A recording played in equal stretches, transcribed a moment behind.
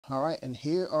All right, and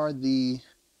here are the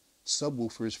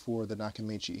subwoofers for the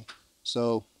Nakamichi.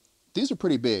 So these are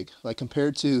pretty big. Like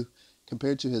compared to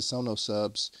his Sonos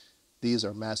subs, these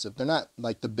are massive. They're not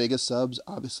like the biggest subs.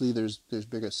 Obviously, there's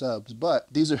bigger subs,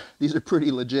 but these are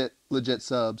pretty legit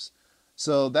subs.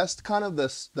 So that's kind of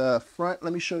the front.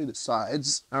 Let me show you the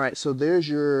sides. All right, so there's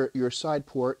your side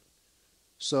port.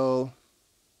 So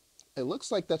it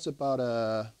looks like that's about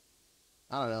a,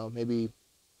 I don't know, maybe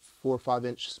 4 or 5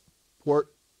 inch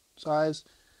port size.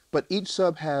 But each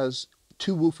sub has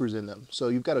two woofers in them. So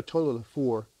you've got a total of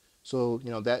four. So,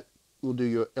 that will do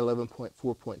your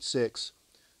 11.4.6.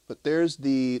 But there's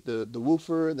the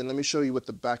woofer. Then let me show you what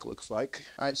the back looks like.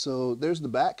 All right, so there's the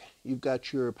back. You've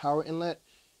got your power inlet,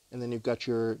 and then you've got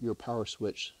your power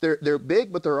switch. They're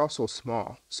big, but they're also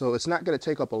small. So it's not going to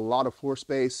take up a lot of floor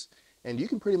space. And you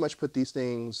can pretty much put these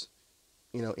things,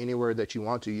 anywhere that you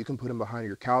want to. You can put them behind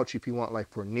your couch if you want, like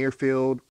for near field.